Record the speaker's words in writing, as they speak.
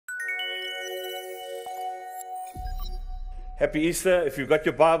Happy Easter. If you've got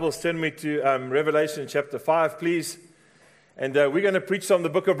your Bibles, turn me to Revelation chapter 5, please. And we're going to preach on the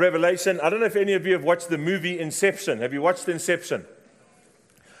book of Revelation. I don't know if any of you have watched the movie Inception. Have you watched Inception?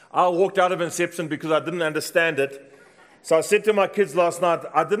 I walked out of Inception because I didn't understand it. So I said to my kids last night,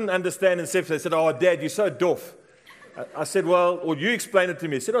 I didn't understand Inception. They said, "Oh, Dad, you're so doof." I said, well, you explain it to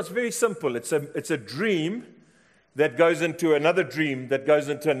me. He said, "Oh, it's very simple. It's a dream that goes into another dream, that goes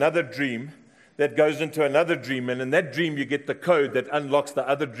into another dream, that goes into another dream, and in that dream you get the code that unlocks the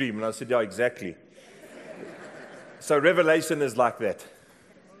other dream." And I said, "Yeah, exactly." So Revelation is like that.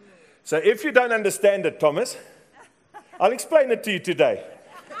 So if you don't understand it, Thomas, I'll explain it to you today.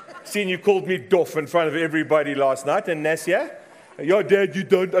 Seeing you called me doof in front of everybody last night, and Nassia, "Yo, Dad, you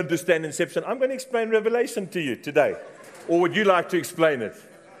don't understand Inception." I'm going to explain Revelation to you today. Or would you like to explain it?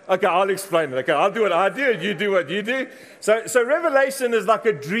 Okay, I'll explain it. Okay, I'll do what I do, you do what you do. So Revelation is like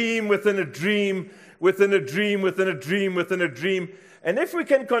a dream within a dream, within a dream, within a dream, within a dream. And if we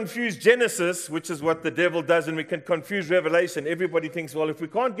can confuse Genesis, which is what the devil does, and we can confuse Revelation, everybody thinks, well, if we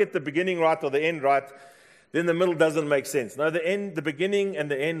can't get the beginning right or the end right, then the middle doesn't make sense. No, the beginning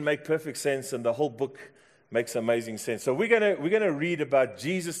and the end make perfect sense, and the whole book makes amazing sense. So we're gonna read about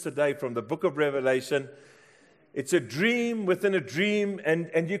Jesus today from the book of Revelation. It's a dream within a dream,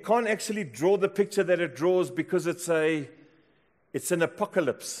 and you can't actually draw the picture that it draws because it's an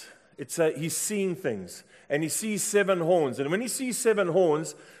apocalypse. He's seeing things, and he sees 7 horns. And when he sees 7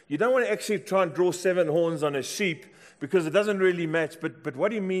 horns, you don't want to actually try and draw 7 horns on a sheep because it doesn't really match. But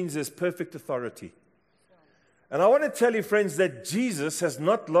what he means is perfect authority. And I want to tell you, friends, that Jesus has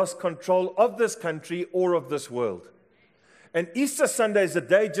not lost control of this country or of this world. And Easter Sunday is a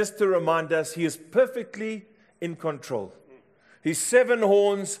day just to remind us he is perfectly in control. His 7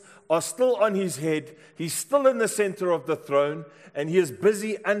 horns are still on his head. He's still in the center of the throne, and he is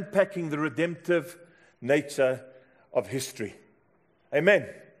busy unpacking the redemptive nature of history. Amen.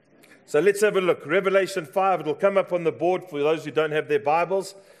 So let's have a look. Revelation 5, it'll come up on the board for those who don't have their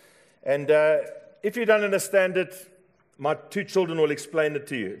Bibles. And if you don't understand it, my 2 children will explain it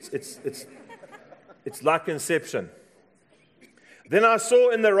to you. It's like Inception. "Then I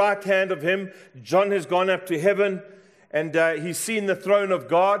saw in the right hand of him," John has gone up to heaven, and he's seen the throne of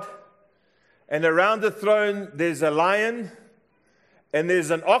God. And around the throne, there's a lion, and there's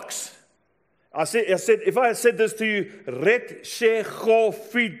an ox. I said, if I said this to you, "Ret she go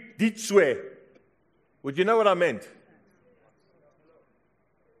fiditswe," would you know what I meant?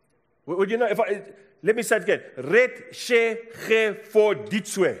 Would you know? Let me say it again. "Ret she ge for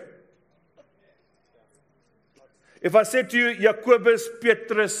ditswe." If I said to you, "Jacobus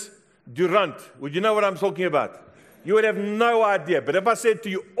Petrus Durant," would you know what I'm talking about? You would have no idea. But if I said to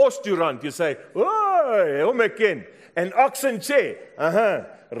you, "Os Durant," you say, "Oh, omeken." And oxen che,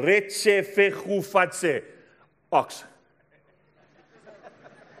 "Ret she fegu fatse," ox.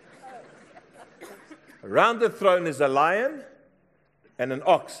 Around the throne is a lion and an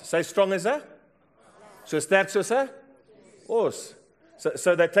ox. Say strong as a? So sterk soos a? Os.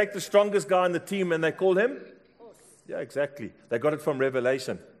 So they take the strongest guy on the team and they call him? Yeah, exactly. They got it from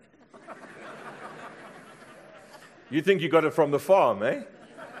Revelation. You think you got it from the farm, eh?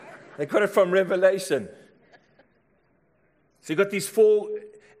 They got it from Revelation. So you've got these 4,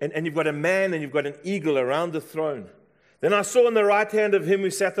 and you've got a man and you've got an eagle around the throne. "Then I saw in the right hand of him who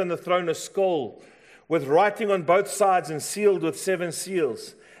sat on the throne a scroll with writing on both sides and sealed with 7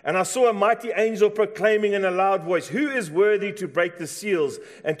 seals. And I saw a mighty angel proclaiming in a loud voice, 'Who is worthy to break the seals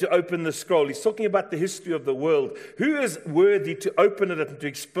and to open the scroll?'" He's talking about the history of the world. Who is worthy to open it and to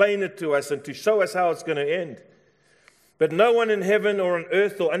explain it to us and to show us how it's going to end? But no one in heaven or on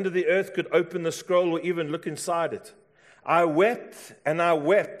earth or under the earth could open the scroll or even look inside it. I wept and I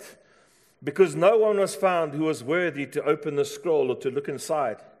wept because no one was found who was worthy to open the scroll or to look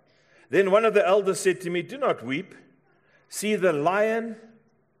inside. Then one of the elders said to me, "Do not weep. See, the Lion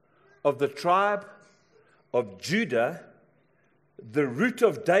of the tribe of Judah, the Root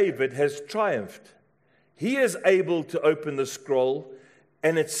of David, has triumphed. He is able to open the scroll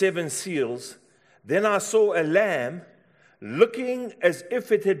and its 7 seals." Then I saw a lamb looking as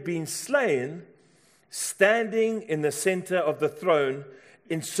if it had been slain, standing in the center of the throne,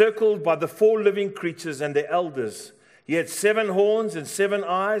 encircled by the 4 living creatures and the elders. He had 7 horns and 7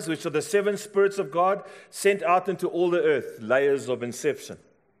 eyes, which are the 7 spirits of God sent out into all the earth. Layers of Inception.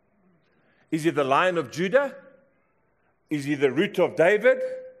 Is he the Lion of Judah? Is he the Root of David?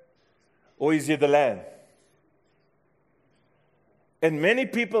 Or is he the Lamb? And many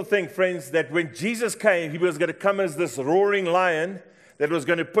people think, friends, that when Jesus came, he was going to come as this roaring lion that was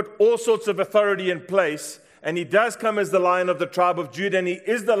going to put all sorts of authority in place And he does come as the Lion of the tribe of Judah, and he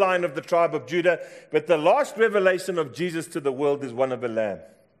is the Lion of the tribe of Judah. But the last revelation of Jesus to the world is one of a lamb.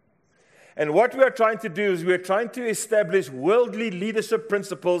 And what we are trying to do is we are trying to establish worldly leadership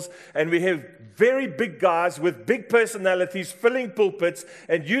principles, and we have very big guys with big personalities filling pulpits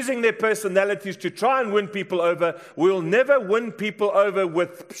and using their personalities to try and win people over. We'll never win people over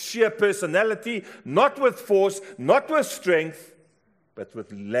with sheer personality, not with force, not with strength, but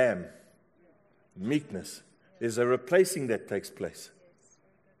with lamb, meekness. There's a replacing that takes place.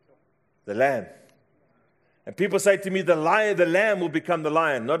 The lamb. And people say to me, the lamb will become the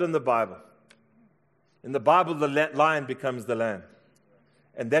lion. Not in the Bible. In the Bible, the lion becomes the lamb.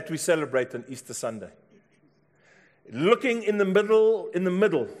 And that we celebrate on Easter Sunday. Looking in the middle,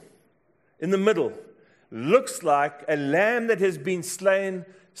 looks like a lamb that has been slain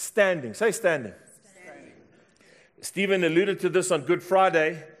standing. Say standing. Standing. Stephen alluded to this on Good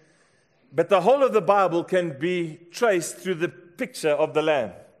Friday. But the whole of the Bible can be traced through the picture of the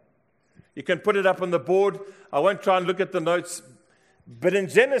lamb. You can put it up on the board. I won't try and look at the notes. But in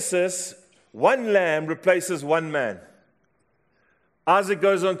Genesis, one lamb replaces one man. Isaac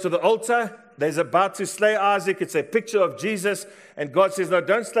goes onto the altar. There's about to slay Isaac. It's a picture of Jesus. And God says, no,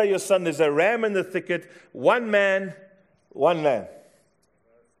 don't slay your son. There's a ram in the thicket. One man, one lamb.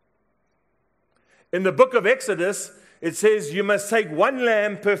 In the book of Exodus, it says you must take one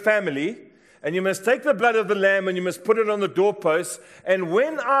lamb per family. And you must take the blood of the lamb and you must put it on the doorpost. And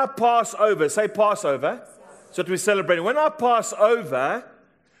when I pass over, say Passover. That's what we're celebrating. When I pass over,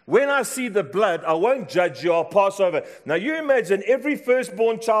 when I see the blood, I won't judge you, I'll pass over. Now you imagine every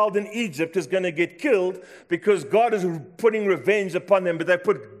firstborn child in Egypt is going to get killed because God is putting revenge upon them. But they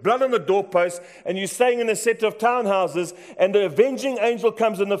put blood on the doorpost, and you're staying in a set of townhouses, and the avenging angel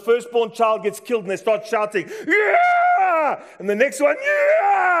comes and the firstborn child gets killed, and they start shouting, yeah! And the next one,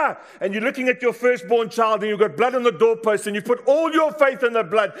 yeah! And you're looking at your firstborn child, and you've got blood on the doorpost, and you put all your faith in the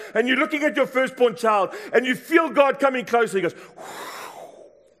blood, and you're looking at your firstborn child, and you feel God coming closer. He goes,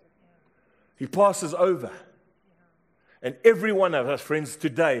 he passes over. And every one of us, friends,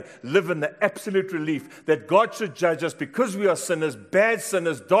 today live in the absolute relief that God should judge us because we are sinners, bad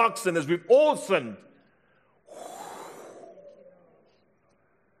sinners, dark sinners. We've all sinned.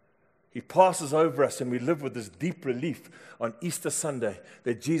 He passes over us, and we live with this deep relief on Easter Sunday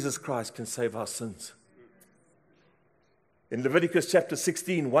that Jesus Christ can save our sins. In Leviticus chapter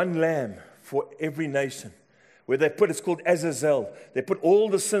 16, one lamb for every nation. Where they put, it's called Azazel. They put all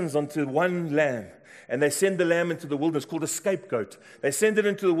the sins onto one lamb. And they send the lamb into the wilderness, called a scapegoat. They send it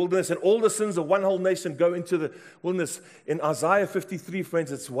into the wilderness, and all the sins of one whole nation go into the wilderness. In Isaiah 53,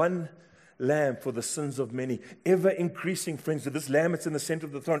 friends, it's one lamb for the sins of many. Ever increasing, friends, with this lamb that's in the center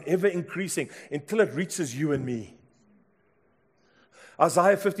of the throne, ever increasing until it reaches you and me.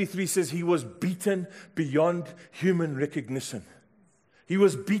 Isaiah 53 says he was beaten beyond human recognition. He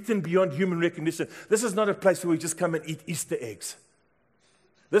was beaten beyond human recognition. This is not a place where we just come and eat Easter eggs.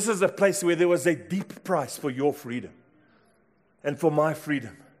 This is a place where there was a deep price for your freedom and for my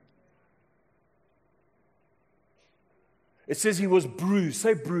freedom. It says he was bruised.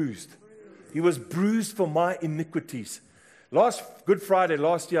 Say bruised. He was bruised for my iniquities. Last Good Friday,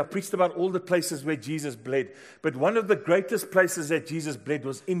 last year, I preached about all the places where Jesus bled. But one of the greatest places that Jesus bled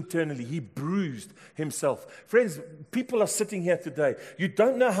was internally. He bruised himself. Friends, people are sitting here today. You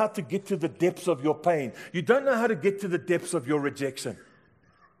don't know how to get to the depths of your pain. You don't know how to get to the depths of your rejection.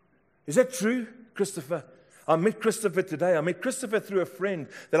 Is that true, Christopher? I met Christopher today. I met Christopher through a friend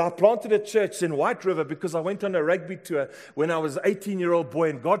that I planted a church in White River because I went on a rugby tour when I was an 18-year-old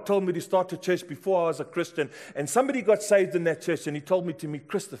boy, and God told me to start a church before I was a Christian. And somebody got saved in that church, and he told me to meet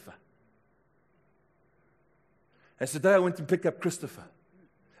Christopher. And so today I went to pick up Christopher.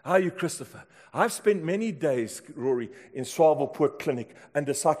 How are you, Christopher? I've spent many days, Rory, in Swavelpoort Clinic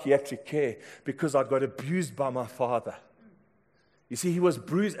under psychiatric care because I got abused by my father. You see, he was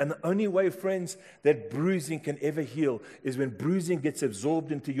bruised, and the only way, friends, that bruising can ever heal is when bruising gets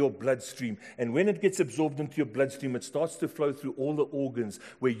absorbed into your bloodstream. And when it gets absorbed into your bloodstream, it starts to flow through all the organs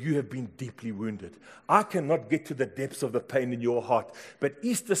where you have been deeply wounded. I cannot get to the depths of the pain in your heart, but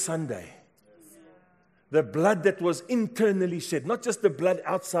Easter Sunday, the blood that was internally shed, not just the blood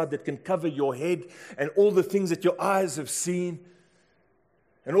outside that can cover your head and all the things that your eyes have seen,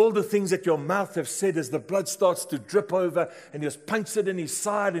 and all the things that your mouth have said, as the blood starts to drip over, and he was punctured in his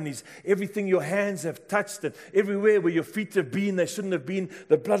side, and everything your hands have touched, and everywhere where your feet have been, they shouldn't have been,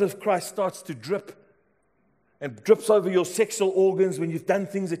 the blood of Christ starts to drip. And drips over your sexual organs when you've done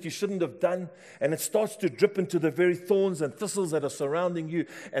things that you shouldn't have done. And it starts to drip into the very thorns and thistles that are surrounding you.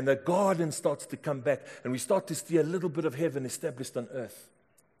 And the garden starts to come back. And we start to see a little bit of heaven established on earth.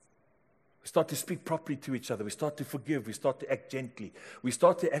 We start to speak properly to each other. We start to forgive. We start to act gently. We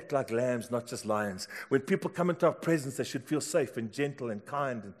start to act like lambs, not just lions. When people come into our presence, they should feel safe and gentle and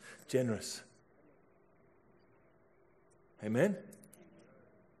kind and generous. Amen?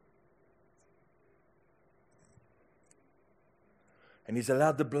 And He's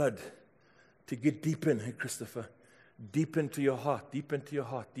allowed the blood to get deep in, hey, Christopher, deep into your heart, deep into your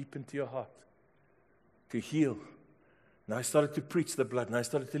heart, deep into your heart, to heal. Now I started to preach the blood, and I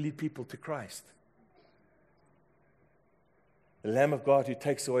started to lead people to Christ. The Lamb of God who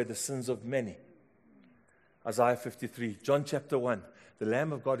takes away the sins of many. Isaiah 53, John chapter 1, the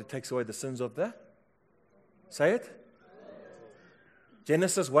Lamb of God who takes away the sins of the, say it.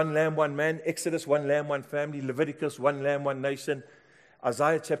 Genesis, one lamb, one man. Exodus, one lamb, one family. Leviticus, one lamb, one nation.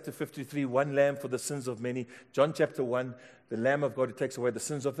 Isaiah chapter 53, one lamb for the sins of many. John chapter 1, the Lamb of God who takes away the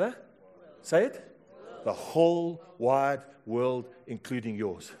sins of the, say it, the whole wide world, including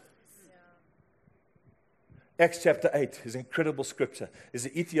yours. Acts chapter 8 is incredible scripture. Is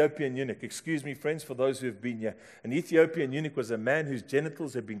an Ethiopian eunuch. Excuse me, friends, for those who have been here. An Ethiopian eunuch was a man whose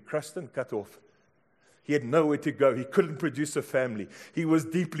genitals had been crushed and cut off. He had nowhere to go. He couldn't produce a family. He was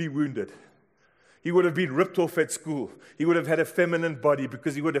deeply wounded. He would have been ripped off at school. He would have had a feminine body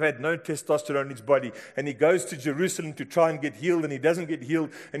because he would have had no testosterone in his body. And he goes to Jerusalem to try and get healed, and he doesn't get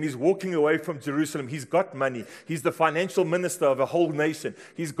healed, and he's walking away from Jerusalem. He's got money. He's the financial minister of a whole nation.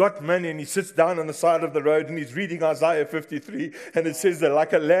 He's got money, and he sits down on the side of the road, and he's reading Isaiah 53, and it says that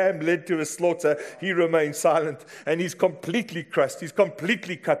like a lamb led to a slaughter, he remains silent, and he's completely crushed. He's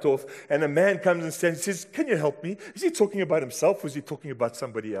completely cut off, and a man comes and says, can you help me? Is he talking about himself, or is he talking about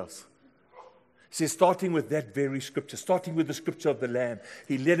somebody else? He says, starting with that very scripture, starting with the scripture of the Lamb,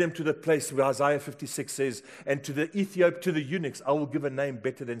 he led him to the place where Isaiah 56 says, and to the eunuchs, I will give a name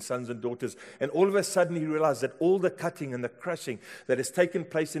better than sons and daughters. And all of a sudden he realized that all the cutting and the crushing that has taken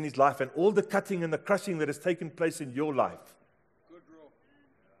place in his life, and all the cutting and the crushing that has taken place in your life. Good rule.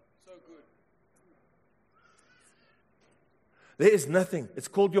 So good. There is nothing. It's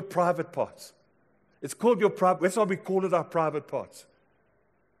called your private parts. It's called your private, that's why we call it our private parts.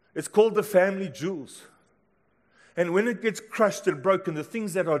 It's called the family jewels. And when it gets crushed and broken, the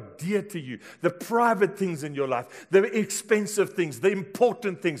things that are dear to you, the private things in your life, the expensive things, the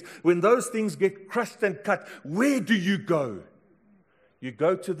important things, when those things get crushed and cut, where do you go? You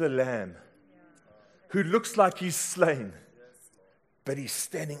go to the Lamb who looks like he's slain, but he's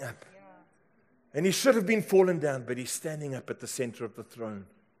standing up. And he should have been fallen down, but he's standing up at the center of the throne.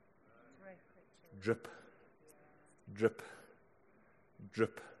 Drip, drip,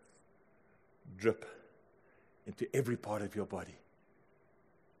 drip, drip into every part of your body.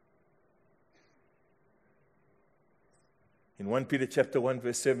 In 1 Peter chapter 1,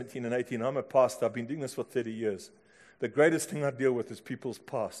 verse 17 and 18, I'm a pastor. I've been doing this for 30 years. The greatest thing I deal with is people's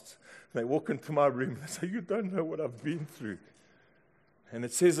pasts. They walk into my room and they say, you don't know what I've been through. And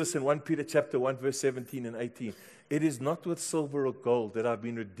it says this in 1 Peter chapter 1, verse 17 and 18. It is not with silver or gold that I've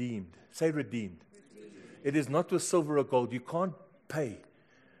been redeemed. Say redeemed. It is not with silver or gold. You can't pay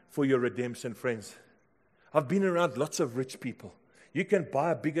for your redemption, friends. I've been around lots of rich people. You can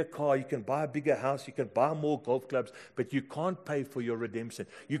buy a bigger car, you can buy a bigger house, you can buy more golf clubs, but you can't pay for your redemption.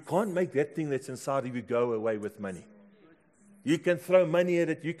 You can't make that thing that's inside of you go away with money. You can throw money at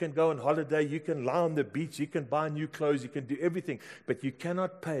it, you can go on holiday, you can lie on the beach, you can buy new clothes, you can do everything, but you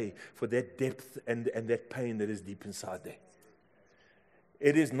cannot pay for that depth and that pain that is deep inside there.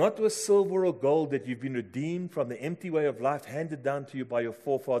 It is not with silver or gold that you've been redeemed from the empty way of life handed down to you by your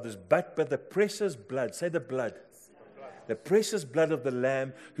forefathers, but by the precious blood, say the blood, the precious blood of the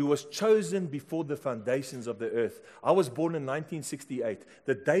Lamb who was chosen before the foundations of the earth. I was born in 1968.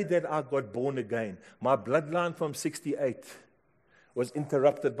 The day that I got born again, my bloodline from 68 was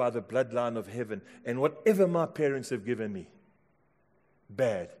interrupted by the bloodline of heaven. And whatever my parents have given me,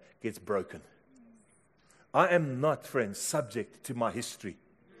 bad, gets broken. I am not, friends, subject to my history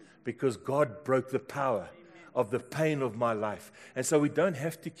because God broke the power of the pain of my life. And so we don't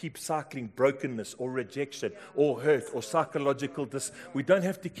have to keep cycling brokenness or rejection or hurt or psychological we don't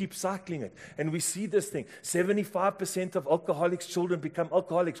have to keep cycling it. And we see this thing. 75% of alcoholics' children become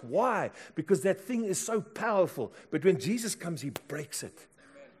alcoholics. Why? Because that thing is so powerful. But when Jesus comes, he breaks it.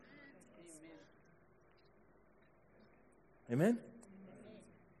 Amen?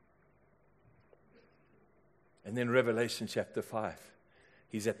 And then Revelation chapter 5,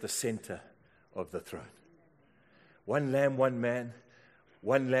 he's at the center of the throne. One lamb, one man,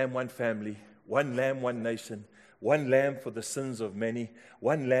 one lamb, one family, one lamb, one nation, One lamb for the sins of many,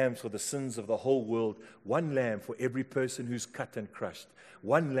 one lamb for the sins of the whole world, one lamb for every person who's cut and crushed,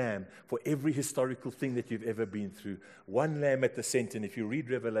 one lamb for every historical thing that you've ever been through, one lamb at the center. And if you read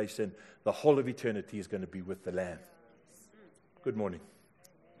Revelation, the whole of eternity is going to be with the lamb. Good morning.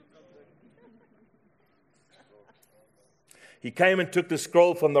 He came and took the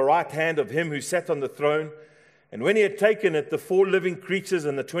scroll from the right hand of him who sat on the throne. And when he had taken it, the 4 living creatures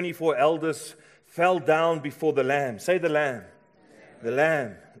and the 24 elders fell down before the Lamb. Say the Lamb. The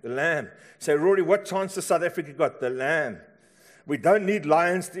Lamb. The Lamb. Say, Rory, what chance has South Africa got? The Lamb. We don't need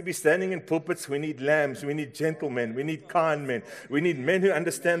lions to be standing in pulpits. We need lambs. We need gentlemen. We need kind men. We need men who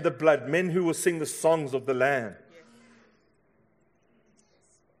understand the blood. Men who will sing the songs of the Lamb.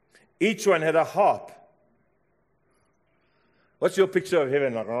 Each one had a harp. What's your picture of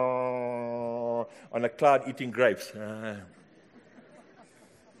heaven? Like, oh, on a cloud eating grapes. That's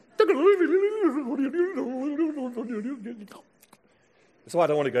why I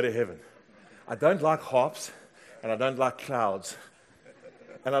don't want to go to heaven. I don't like harps, and I don't like clouds.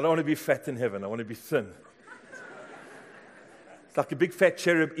 And I don't want to be fat in heaven. I want to be thin. It's like a big fat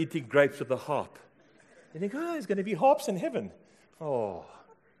cherub eating grapes with a harp. And you go, oh, there's going to be harps in heaven. Oh.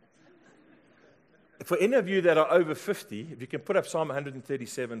 For any of you that are over 50, if you can put up Psalm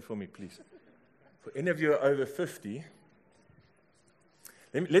 137 for me, please. For any of you who are over 50,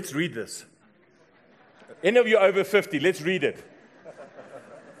 let's read this. Any of you over 50, let's read it.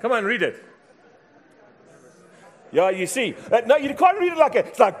 Come on, read it. Yeah, you see. No, you can't read it like it.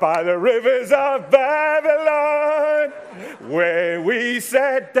 It's like, by the rivers of Babylon, where we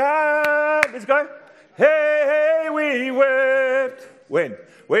sat down. Let's go. Hey, we wept. When?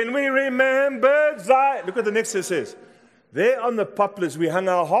 When we remembered Zion. Look what the next verse says. There on the poplars we hung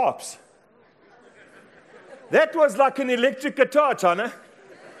our harps. That was like an electric guitar, Chana.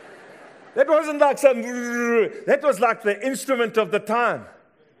 That wasn't like some... That was like the instrument of the time.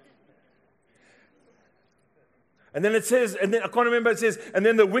 And then it says, and then I can't remember, it says, and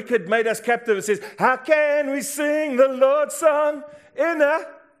then the wicked made us captive. It says, how can we sing the Lord's song in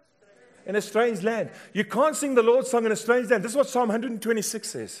a strange land? You can't sing the Lord's song in a strange land. This is what Psalm 126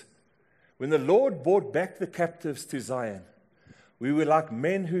 says. When the Lord brought back the captives to Zion, we were like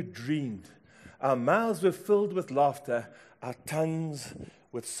men who dreamed. Our mouths were filled with laughter, our tongues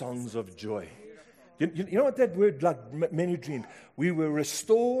with songs of joy. You know what that word, like men who dreamed? We were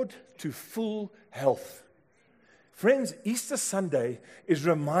restored to full health. Friends, Easter Sunday is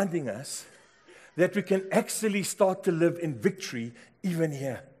reminding us that we can actually start to live in victory even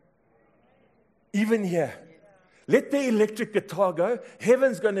here. Even here. Let the electric guitar go.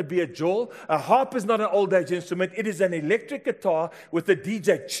 Heaven's going to be a jewel. A harp is not an old age instrument. It is an electric guitar with a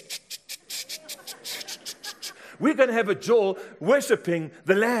DJ. We're going to have a jewel worshiping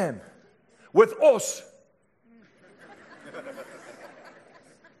the Lamb with us.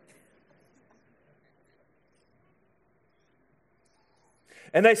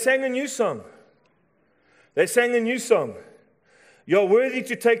 And they sang a new song. They sang a new song. You're worthy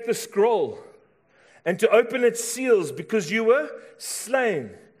to take the scroll and to open its seals because you were slain.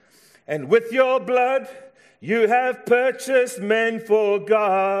 And with your blood you have purchased men for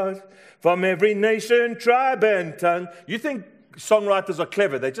God from every nation, tribe, and tongue. You think songwriters are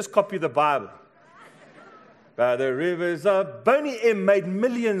clever. They just copy the Bible. By the rivers of... Boney M made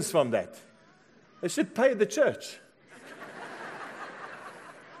millions from that. They should pay the church.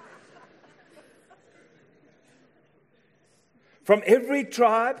 From every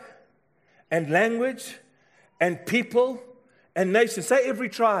tribe and language and people and nation. Say every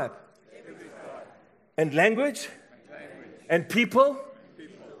tribe. And language and people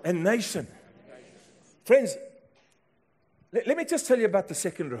and nation. Friends, let me just tell you about the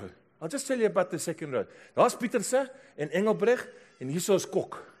second row. I'll just tell you about the second row. Daar's Pieterse en Engelbreg en hierso is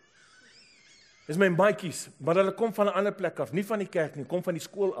Kok. Dis my maatjies, maar hulle kom van 'n ander plek af, nie van die kerk nie, kom van die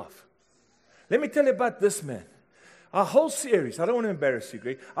skool af. Let me tell you about this man. Our whole series, I don't want to embarrass you,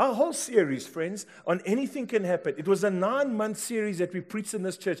 Greg. Our whole series, friends, on Anything Can Happen. It was a 9-month series that we preached in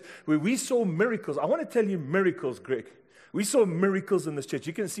this church where we saw miracles. I want to tell you miracles, Greg. We saw miracles in this church.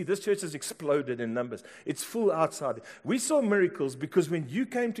 You can see this church has exploded in numbers. It's full outside. We saw miracles because when you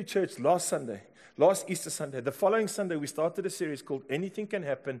came to church last Easter Sunday, the following Sunday, we started a series called Anything Can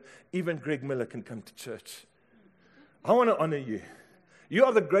Happen. Even Greg Miller can come to church. I want to honor you. You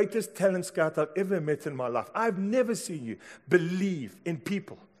are the greatest talent scout I've ever met in my life. I've never seen you believe in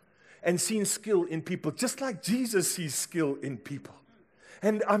people and seen skill in people, just like Jesus sees skill in people.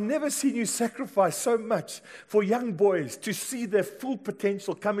 And I've never seen you sacrifice so much for young boys to see their full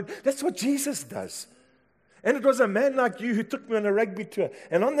potential come in. That's what Jesus does. And it was a man like you who took me on a rugby tour.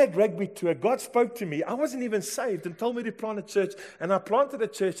 And on that rugby tour, God spoke to me. I wasn't even saved and told me to plant a church. And I planted a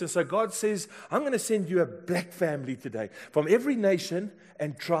church. And so God says, I'm going to send you a black family today from every nation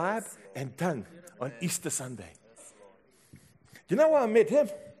and tribe and tongue on Easter Sunday. You know why I met him?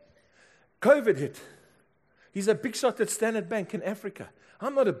 COVID hit. He's a big shot at Standard Bank in Africa.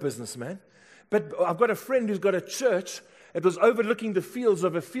 I'm not a businessman. But I've got a friend who's got a church. It was overlooking the fields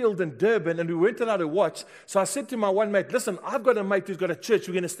of a field in Durban, and we went out to watch. So I said to my one mate, listen, I've got a mate who's got a church.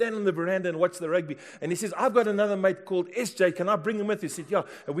 We're going to stand on the veranda and watch the rugby. And he says, I've got another mate called SJ. Can I bring him with? He said, yeah.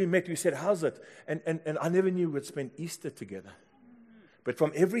 And we met. We said, how's it? And I never knew we'd spend Easter together. But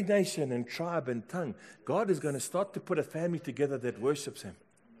from every nation and tribe and tongue, God is going to start to put a family together that worships him.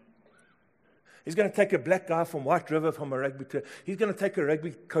 He's going to take a black guy from White River from a rugby tour. He's going to take a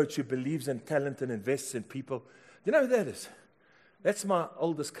rugby coach who believes in talent and invests in people. You know who that is? That's my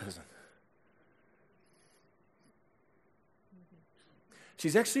oldest cousin.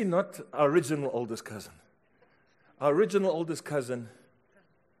 She's actually not our original oldest cousin. Our original oldest cousin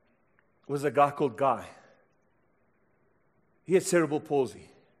was a guy called Guy. He had cerebral palsy.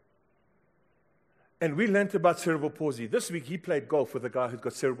 And we learned about cerebral palsy. This week he played golf with a guy who's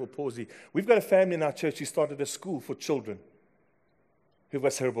got cerebral palsy. We've got a family in our church who started a school for children who've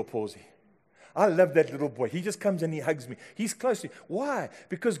got cerebral palsy. I love that little boy. He just comes and he hugs me. He's close to me. Why?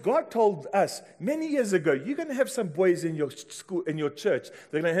 Because God told us many years ago, you're going to have some boys in your school, in your church.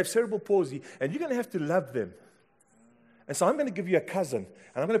 They're going to have cerebral palsy, and you're going to have to love them. And so I'm going to give you a cousin,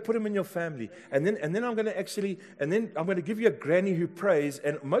 and I'm going to put him in your family. And then I'm going to give you a granny who prays.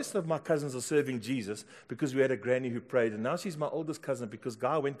 And most of my cousins are serving Jesus because we had a granny who prayed. And now she's my oldest cousin because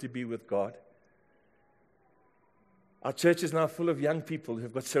Guy went to be with God. Our church is now full of young people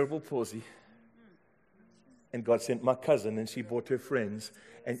who've got cerebral palsy. And God sent my cousin, and she brought her friends.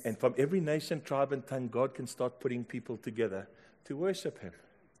 And from every nation, tribe, and tongue, God can start putting people together to worship him.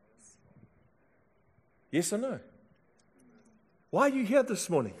 Yes or no? Why are you here this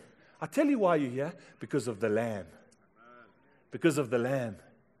morning? I tell you why you're here. Because of the Lamb. Because of the Lamb.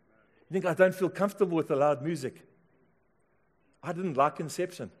 You think I don't feel comfortable with the loud music? I didn't like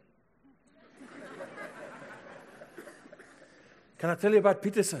Inception. Can I tell you about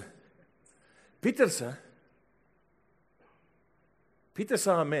Peterson? Peterson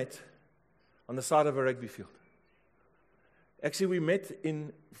I met on the side of a rugby field. Actually, we met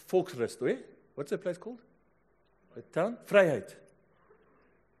in Volksrust. What's that place called? The town? Vryheid.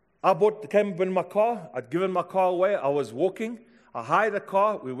 Came up in my car. I'd given my car away. I was walking. I hired a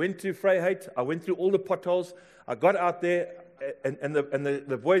car. We went to Vryheid. I went through all the potholes. I got out there, and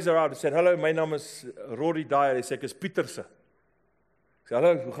the boys are out. I said, hello, my name is Rory Dyer. They said, it's Peterson. I said,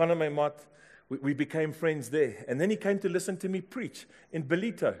 hello, hoe gaan het, my maat? We became friends there. And then he came to listen to me preach in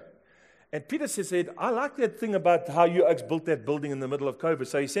Belito. And Peter said, I like that thing about how you built that building in the middle of COVID.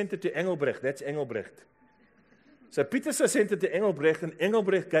 So he sent it to Engelbrecht. That's Engelbrecht. So Peter sent it to Engelbrecht, and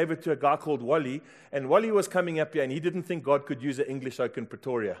Engelbrecht gave it to a guy called Wally. And Wally was coming up here, and he didn't think God could use an English oak in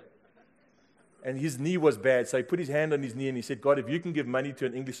Pretoria. And his knee was bad. So he put his hand on his knee, and he said, God, if you can give money to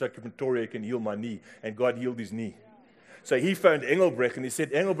an English oak in Pretoria, you can heal my knee. And God healed his knee. So he phoned Engelbrecht, and he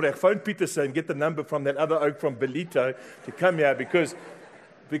said, Engelbrecht, phone Peterson and get the number from that other oak from Belito to come here because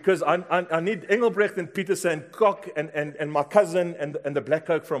I need Engelbrecht and Peterson, Kok and my cousin and the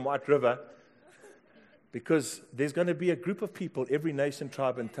black oak from White River, because there's going to be a group of people, every nation,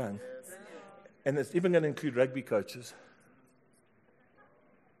 tribe, and tongue, and it's even going to include rugby coaches.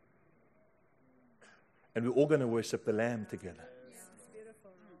 And we're all going to worship the Lamb together.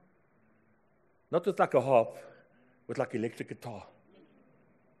 Not with like a harp, with like electric guitar.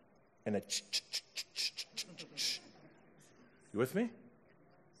 And a You with me?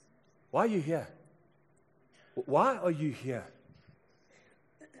 Why are you here? Why are you here?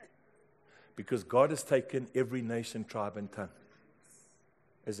 Because God has taken every nation, tribe, and tongue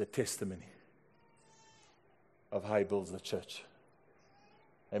as a testimony of how he builds the church.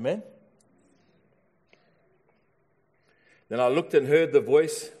 Amen? Then I looked and heard the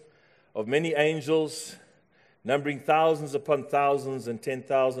voice of many angels, numbering thousands upon thousands and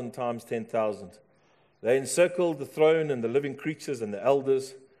 10,000 times 10,000. They encircled the throne and the living creatures and the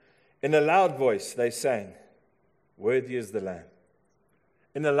elders. In a loud voice they sang, "Worthy is the Lamb."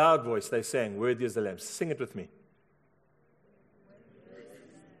 In a loud voice they sang, "Worthy is the Lamb." Sing it with me.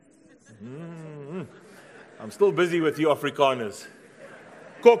 I'm still busy with you Afrikaners.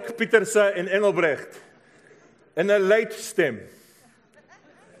 Kok, Pieterse en Engelbrecht. In a late stem.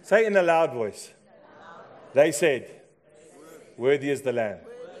 Say in a loud voice. They said, "Worthy is the Lamb."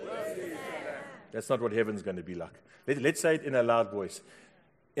 That's not what heaven's going to be like. Let's say it in a loud voice.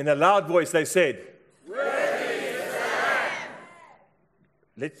 In a loud voice they said, "Worthy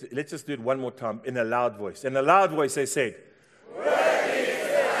Let's just do it one more time in a loud voice. In a loud voice, they said,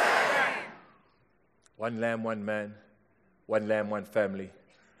 one lamb, one man, one lamb, one family,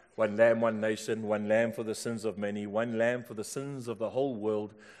 one lamb, one nation, one lamb for the sins of many, one lamb for the sins of the whole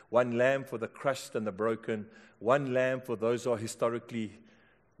world, one lamb for the crushed and the broken, one lamb for those who are historically,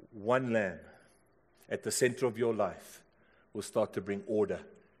 one lamb at the center of your life will start to bring order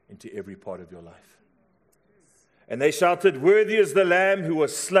into every part of your life. And they shouted, worthy is the Lamb who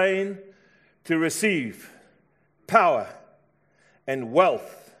was slain to receive power and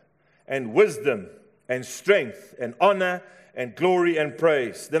wealth and wisdom and strength and honor and glory and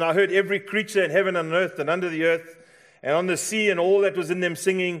praise. Then I heard every creature in heaven and earth and under the earth and on the sea and all that was in them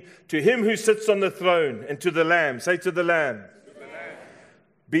singing, to him who sits on the throne and to the Lamb. Say to the Lamb.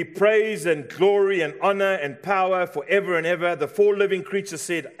 Be praise and glory and honor and power forever and ever. The four living creatures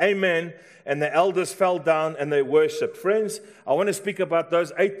said, Amen. And the elders fell down and they worshiped. Friends, I want to speak about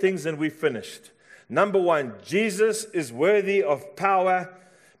those 8 things and we've finished. Number 1, Jesus is worthy of power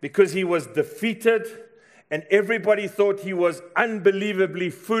because he was defeated and everybody thought he was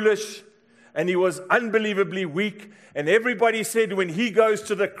unbelievably foolish and he was unbelievably weak. And everybody said when he goes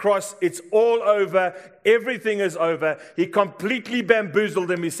to the cross, it's all over. Everything is over. He completely bamboozled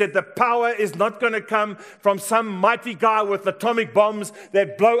them. He said the power is not going to come from some mighty guy with atomic bombs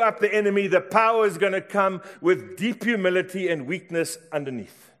that blow up the enemy. The power is going to come with deep humility and weakness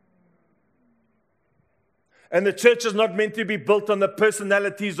underneath. And the church is not meant to be built on the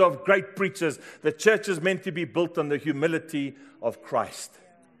personalities of great preachers. The church is meant to be built on the humility of Christ.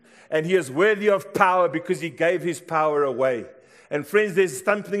 And he is worthy of power because he gave his power away. And friends, there's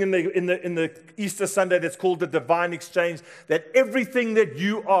something in the Easter Sunday that's called the divine exchange, that everything that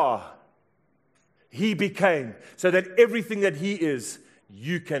you are, he became, so that everything that he is,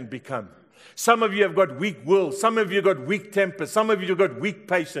 you can become. Some of you have got weak will. Some of you have got weak temper. Some of you have got weak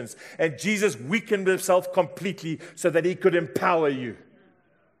patience. And Jesus weakened himself completely so that he could empower you.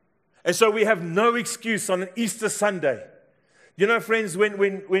 And so we have no excuse on an Easter Sunday. You know, friends,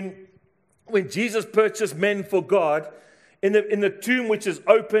 when Jesus purchased men for God, in the tomb which is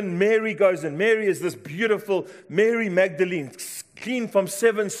open, Mary goes in. Mary is this beautiful Mary Magdalene, clean from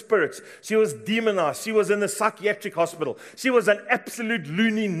 7 spirits. She was demonized. She was in the psychiatric hospital. She was an absolute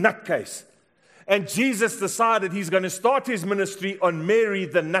loony nutcase. And Jesus decided he's going to start his ministry on Mary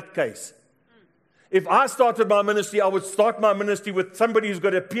the nutcase. If I started my ministry, I would start my ministry with somebody who's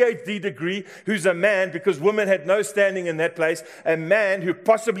got a PhD degree, who's a man, because women had no standing in that place, a man who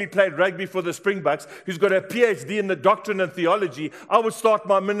possibly played rugby for the Springboks, who's got a PhD in the doctrine and theology. I would start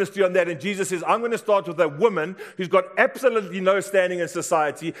my ministry on that. And Jesus says, I'm going to start with a woman who's got absolutely no standing in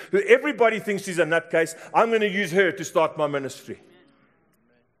society, who everybody thinks she's a nutcase. I'm going to use her to start my ministry.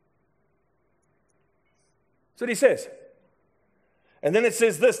 That's what he says. And then it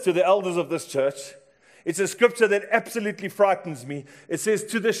says this to the elders of this church. It's a scripture that absolutely frightens me. It says,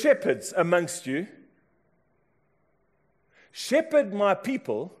 to the shepherds amongst you, shepherd my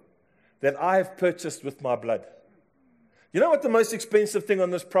people that I have purchased with my blood. You know what the most expensive thing on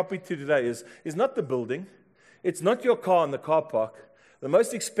this property today is? Is not the building. It's not your car in the car park. The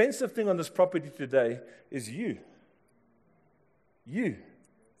most expensive thing on this property today is you. You.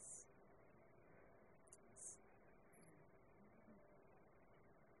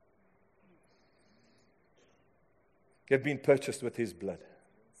 You've been purchased with his blood.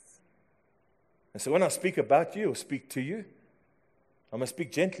 And so when I speak about you or speak to you, I must speak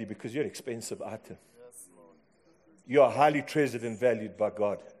gently because you're an expensive item. You are highly treasured and valued by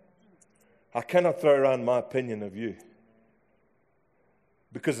God. I cannot throw around my opinion of you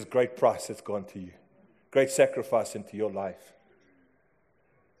because it's great price that's gone to you. Great sacrifice into your life.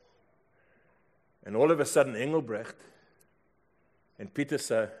 And all of a sudden, Engelbrecht and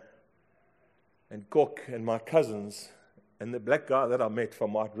Pieterse and Kok and my cousins and the black guy that I met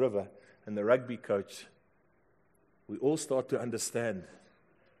from White River and the rugby coach, we all start to understand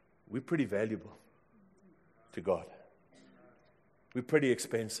we're pretty valuable to God. We're pretty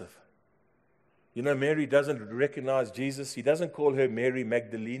expensive. You know, Mary doesn't recognize Jesus. He doesn't call her Mary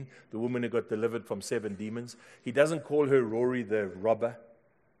Magdalene, the woman who got delivered from 7 demons. He doesn't call her Rory the robber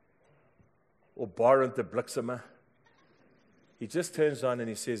or Barent the bliksemer. He just turns on and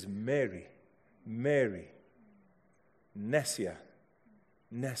he says, Mary, Mary, Nassia,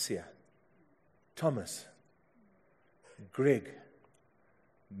 Thomas, Greg,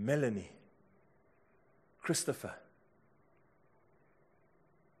 Melanie, Christopher.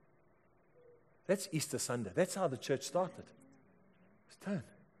 That's Easter Sunday. That's how the church started. Turn.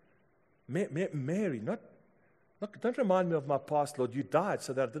 Mary, don't remind me of my past, Lord. You died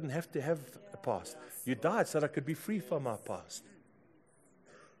so that I didn't have to have a past. You died so that I could be free from my past.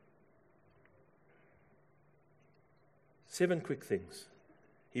 7 quick things.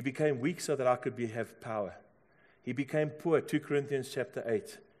 He became weak so that I could have power. He became poor, 2 Corinthians chapter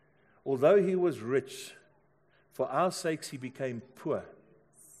 8. Although he was rich, for our sakes he became poor,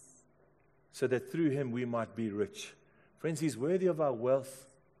 so that through him we might be rich. Friends, he's worthy of our wealth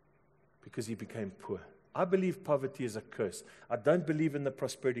because he became poor. I believe poverty is a curse. I don't believe in the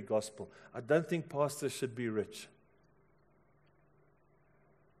prosperity gospel. I don't think pastors should be rich.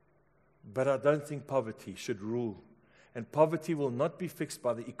 But I don't think poverty should rule. And poverty will not be fixed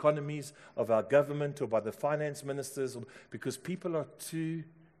by the economies of our government or by the finance ministers, because people are too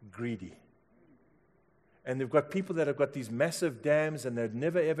greedy. And they've got people that have got these massive dams and they've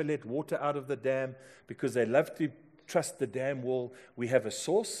never ever let water out of the dam because they love to trust the dam wall. We have a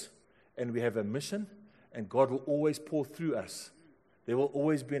source and we have a mission, and God will always pour through us. There will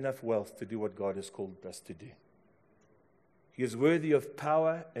always be enough wealth to do what God has called us to do. He is worthy of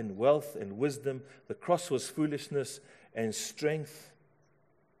power and wealth and wisdom. The cross was foolishness and strength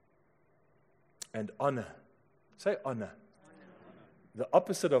and honor. Say honor. The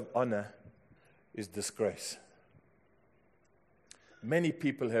opposite of honor is disgrace. Many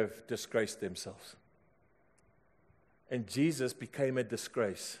people have disgraced themselves. And Jesus became a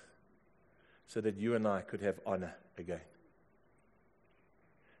disgrace so that you and I could have honor again.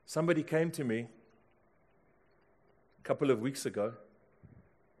 Somebody came to me a couple of weeks ago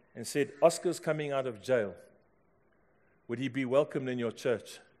and said, Oscar's coming out of jail. Would he be welcomed in your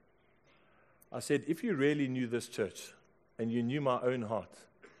church? I said, if you really knew this church and you knew my own heart,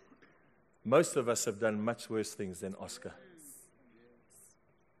 most of us have done much worse things than Oscar.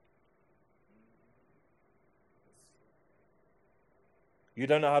 You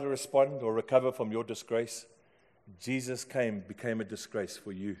don't know how to respond or recover from your disgrace. Jesus became a disgrace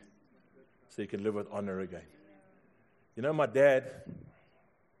for you so you can live with honor again. You know, my dad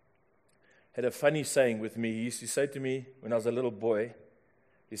had a funny saying with me. He used to say to me when I was a little boy,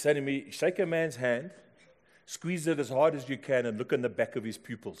 he said to me, shake a man's hand, squeeze it as hard as you can, and look in the back of his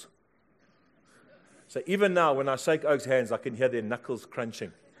pupils. So even now, when I shake Oak's hands, I can hear their knuckles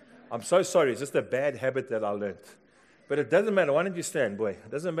crunching. I'm so sorry. It's just a bad habit that I learned. But it doesn't matter. Why don't you stand, boy?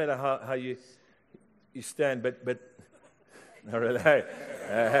 It doesn't matter how you stand, but no, really.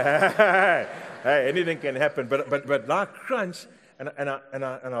 Hey, anything can happen. But I crunch, and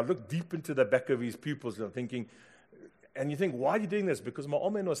I look deep into the back of his pupils, and I'm thinking, and you think, why are you doing this? Because my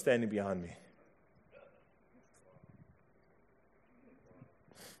old man was standing behind me.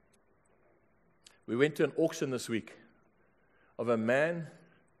 We went to an auction this week of a man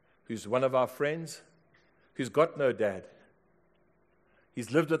who's one of our friends who's got no dad. He's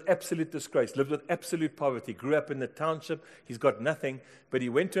lived with absolute disgrace, lived with absolute poverty, grew up in the township. He's got nothing, but he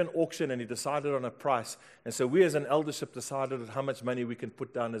went to an auction and he decided on a price. And so we as an eldership decided how much money we can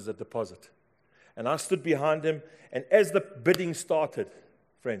put down as a deposit. And I stood behind him, and as the bidding started,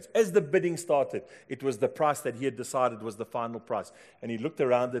 friends, it was the price that he had decided was the final price. And he looked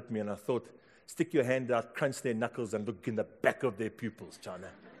around at me and I thought, stick your hand out, crunch their knuckles, and look in the back of their pupils, China.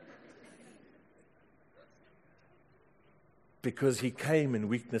 Because he came in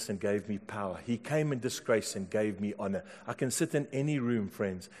weakness and gave me power. He came in disgrace and gave me honor. I can sit in any room,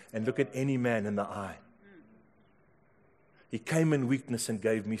 friends, and look at any man in the eye. He came in weakness and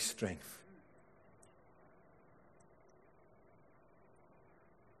gave me strength.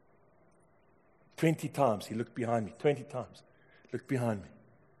 "20 times he looked behind me. 20 times. Looked behind me.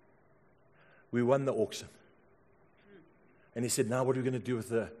 We won the auction. And he said, now what are we going to do with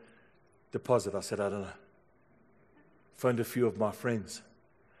the deposit? I said, I don't know. Phoned a few of my friends,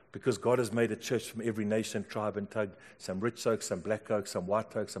 because God has made a church from every nation, tribe, and tongue. Some rich oaks, some black oaks, some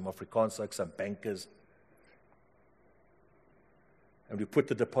white oaks, some Afrikaans oaks, some bankers. And we put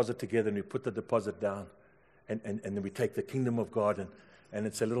the deposit together, and we put the deposit down. And then we take the kingdom of God, and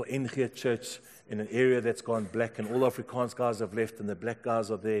it's a little NG church in an area that's gone black, and all Afrikaans guys have left, and the black guys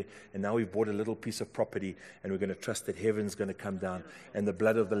are there, and now we've bought a little piece of property, and we're going to trust that heaven's going to come down, and the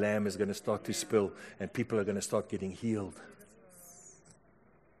blood of the Lamb is going to start to spill, and people are going to start getting healed.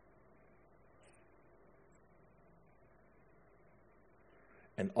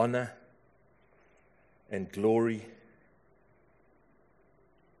 And honor and glory.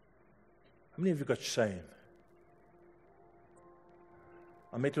 How many of you got shame?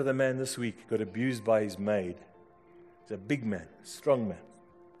 I met with a man this week, got abused by his maid. He's a big man, strong man,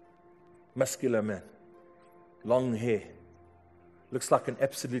 muscular man, long hair. Looks like an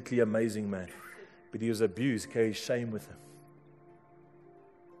absolutely amazing man. But he was abused, carries shame with him.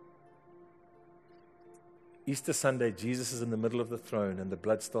 Easter Sunday, Jesus is in the middle of the throne and the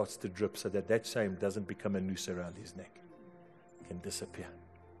blood starts to drip so that shame doesn't become a noose around his neck. It can disappear.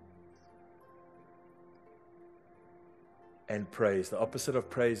 and praise. The opposite of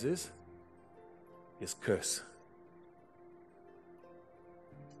praise is curse.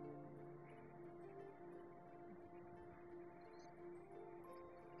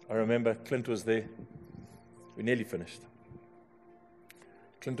 I remember Clint was there. We nearly finished.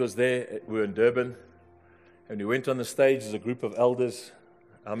 Clint was there. We were in Durban. And we went on the stage as a group of elders.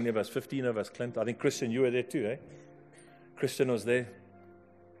 How many of us? 15 of us, Clint. I think Christian, you were there too, eh? Christian was there.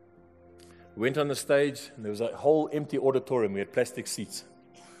 We went on the stage, and there was a whole empty auditorium. We had plastic seats.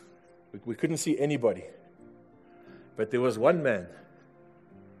 We couldn't see anybody. But there was one man.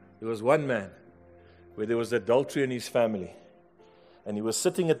 There was one man where there was adultery in his family. And he was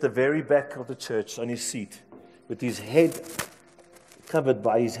sitting at the very back of the church on his seat with his head covered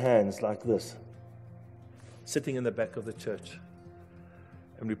by his hands like this, sitting in the back of the church.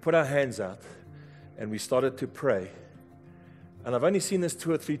 And we put our hands out and we started to pray. And I've only seen this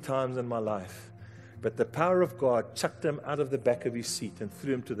 2 or 3 times in my life. But the power of God chucked him out of the back of his seat and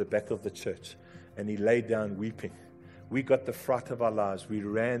threw him to the back of the church. And he lay down weeping. We got the fright of our lives. We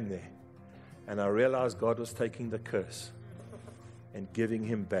ran there. And I realized God was taking the curse and giving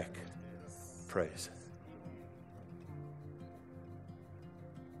him back praise.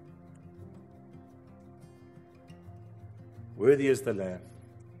 Worthy is the Lamb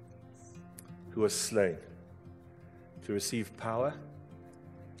who was slain to receive power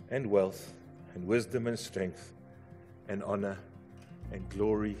and wealth and wisdom and strength and honor and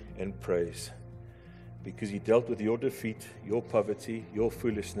glory and praise, because he dealt with your defeat, your poverty, your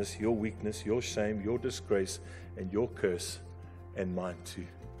foolishness, your weakness, your shame, your disgrace, and your curse, and mine too.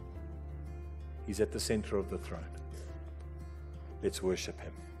 He's at the center of the throne. Let's worship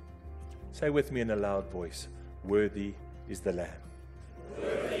him. Say with me in a loud voice, worthy is the Lamb.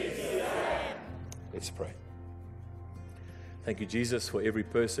 Worthy is the Lamb. Let's pray. Thank you, Jesus, for every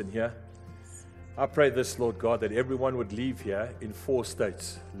person here. I pray this, Lord God, that everyone would leave here in 4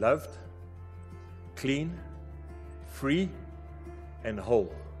 states: loved, clean, free, and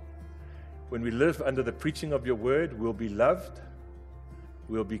whole. When we live under the preaching of your word, we'll be loved,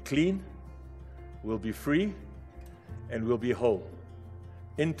 we'll be clean, we'll be free, and we'll be whole.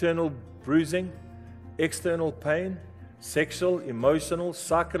 Internal bruising, external pain, sexual, emotional,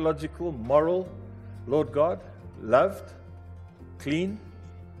 psychological, moral, Lord God, loved, clean,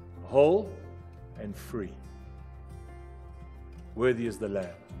 whole, and free. Worthy is the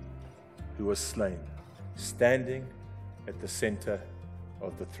Lamb who was slain, standing at the center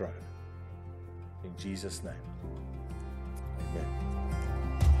of the throne. In Jesus' name.